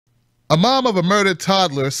A mom of a murdered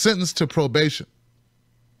toddler sentenced to probation.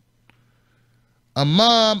 A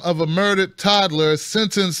mom of a murdered toddler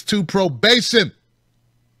sentenced to probation.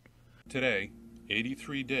 Today,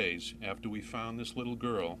 83 days after we found this little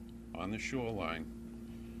girl on the shoreline,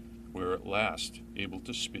 we're at last able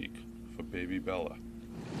to speak for baby Bella.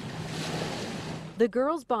 The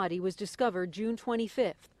girl's body was discovered June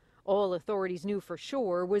 25th. All authorities knew for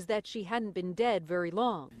sure was that she hadn't been dead very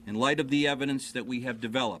long. In light of the evidence that we have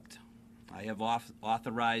developed, I have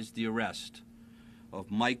authorized the arrest of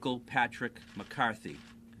Michael Patrick McCarthy,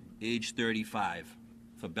 age 35,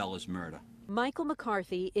 for Bella's murder. Michael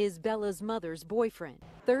McCarthy is Bella's mother's boyfriend.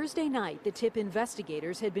 Thursday night, the tip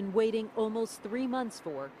investigators had been waiting almost 3 months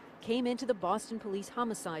for came into the Boston Police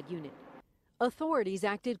Homicide Unit. Authorities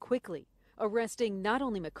acted quickly, arresting not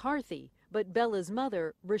only McCarthy, but Bella's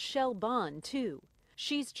mother, Rochelle Bond, too.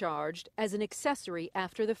 She's charged as an accessory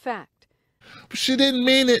after the fact. But she didn't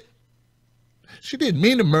mean it. She didn't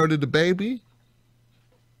mean to murder the baby.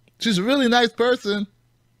 She's a really nice person.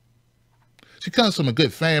 She comes from a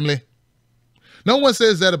good family. No one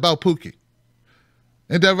says that about Pookie.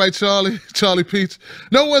 Ain't that right, Charlie? Charlie Peach?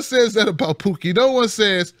 No one says that about Pookie. No one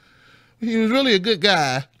says he was really a good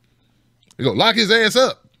guy. You go lock his ass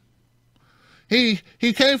up. He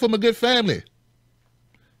came from a good family.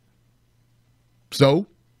 So,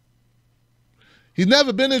 he's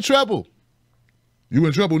never been in trouble. You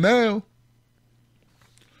in trouble now.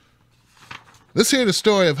 Let's hear the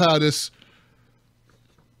story of how this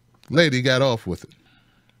lady got off with it.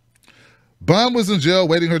 Bond was in jail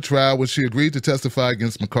waiting her trial when she agreed to testify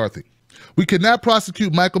against McCarthy. We could not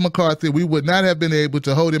prosecute Michael McCarthy. We would not have been able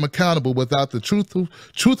to hold him accountable without the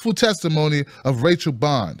truthful testimony of Rachel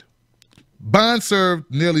Bond. Bond served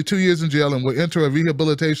nearly 2 years in jail and will enter a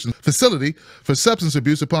rehabilitation facility for substance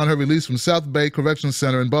abuse upon her release from South Bay Correctional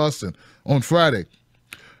Center in Boston on Friday,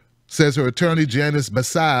 says her attorney Janice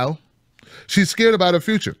Basile. She's scared about her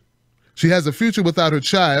future. She has a future without her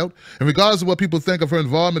child, and regardless of what people think of her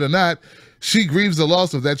involvement or not, she grieves the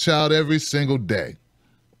loss of that child every single day.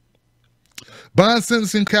 Bond's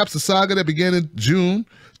sentencing caps a saga that began in June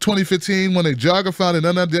 2015 when a jogger found an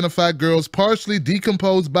unidentified girl's partially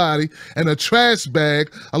decomposed body in a trash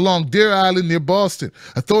bag along Deer Island near Boston.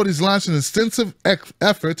 Authorities launched an extensive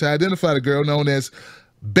effort to identify the girl known as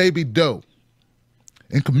Baby Doe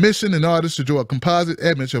and commissioned an artist to draw a composite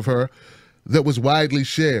image of her that was widely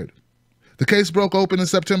shared. The case broke open in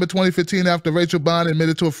September 2015 after Rachel Bond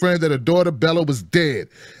admitted to a friend that her daughter Bella was dead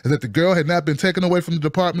and that the girl had not been taken away from the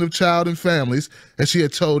Department of Child and Families as she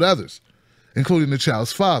had told others, including the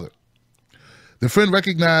child's father. The friend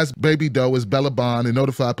recognized Baby Doe as Bella Bond and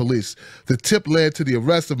notified police. The tip led to the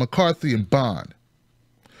arrest of McCarthy and Bond.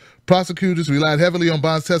 Prosecutors relied heavily on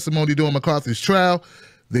Bond's testimony during McCarthy's trial.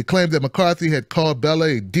 They claimed that McCarthy had called Bella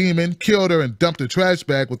a demon, killed her, and dumped a trash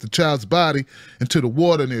bag with the child's body into the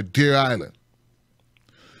water near Deer Island.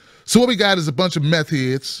 So what we got is a bunch of meth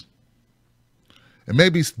heads and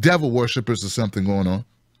maybe devil worshippers or something going on.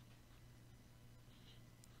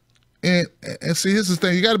 And see, here's the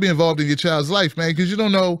thing. You got to be involved in your child's life, man, because you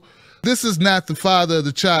don't know. This is not the father of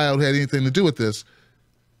the child had anything to do with this.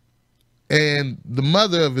 And the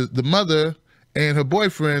mother and her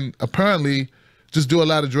boyfriend apparently just do a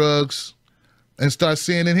lot of drugs and start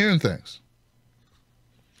seeing and hearing things.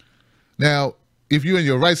 Now, if you're in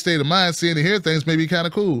your right state of mind, seeing and hearing things may be kind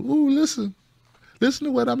of cool. Ooh, listen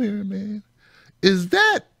to what I'm hearing, man. Is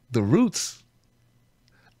that the Roots?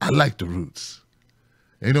 I like the Roots.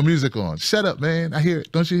 Ain't no music on. Shut up, man. I hear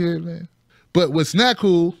it. Don't you hear it, man? But what's not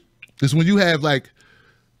cool is when you have like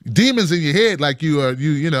demons in your head, like you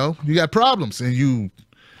got problems, and you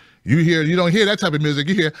don't hear that type of music.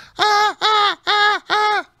 You hear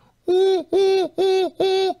ooh, ooh, ooh,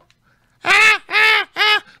 ooh,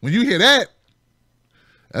 When you hear that,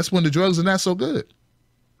 that's when the drugs are not so good.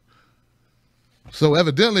 So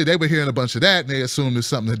evidently they were hearing a bunch of that, and they assumed it's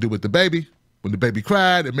something to do with the baby. When the baby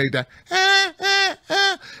cried, it made that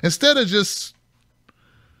instead of just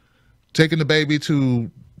taking the baby to,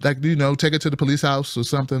 take it to the police house or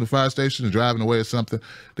something, the fire station, and driving away or something,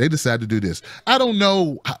 they decided to do this. I don't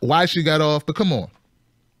know why she got off, but come on.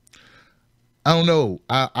 I don't know.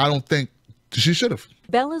 I don't think she should have.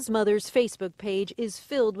 Bella's mother's Facebook page is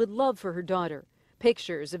filled with love for her daughter.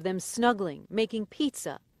 Pictures of them snuggling, making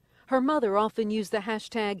pizza. Her mother often used the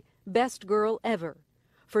hashtag #BestGirlEver.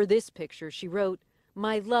 For this picture, she wrote,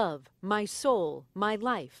 "My love, my soul, my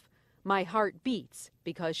life. My heart beats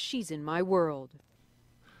because she's in my world."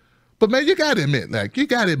 But man, you gotta admit,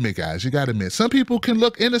 guys, you gotta admit, some people can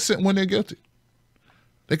look innocent when they're guilty.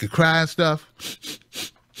 They could cry and stuff.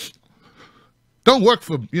 Don't work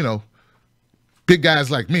for, Big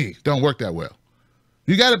guys like me don't work that well.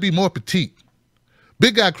 You got to be more petite.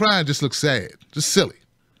 Big guy crying just looks sad, just silly.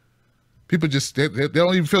 People just, they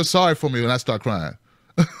don't even feel sorry for me when I start crying.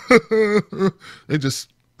 They just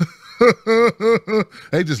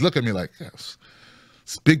look at me like, yes,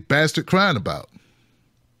 this big bastard crying about.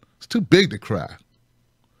 It's too big to cry.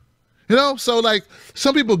 You know, so like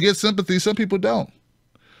some people get sympathy, some people don't.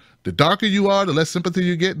 The darker you are, the less sympathy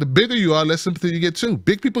you get. The bigger you are, less sympathy you get too.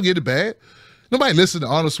 Big people get it bad. Nobody listens to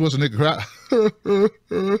Arnold Schwarzenegger cry.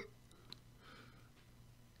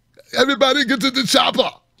 Everybody get to the chopper.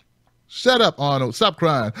 Shut up, Arnold. Stop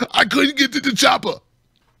crying. I couldn't get to the chopper.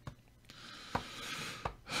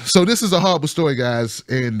 So this is a horrible story, guys,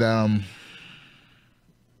 and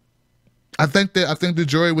I think the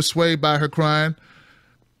jury was swayed by her crying,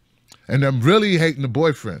 and them really hating the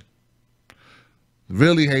boyfriend.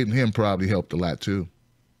 Really hating him probably helped a lot too.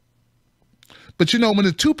 But you know, when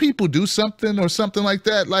the two people do something or something like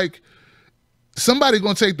that, like somebody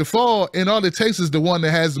gonna take the fall, and all it takes is the one that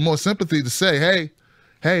has the more sympathy to say,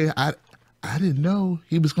 hey, I didn't know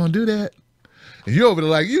he was gonna do that. And you're over there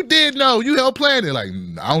like, you did know, you helped plan it. Like,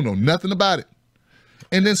 I don't know nothing about it.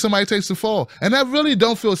 And then somebody takes the fall. And I really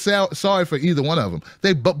don't feel sorry for either one of them.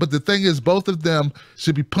 But the thing is, both of them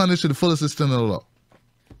should be punished to the fullest extent of the law.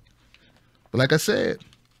 But like I said,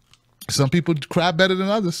 some people cry better than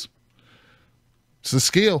others. It's a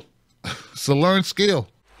skill. It's a learned skill.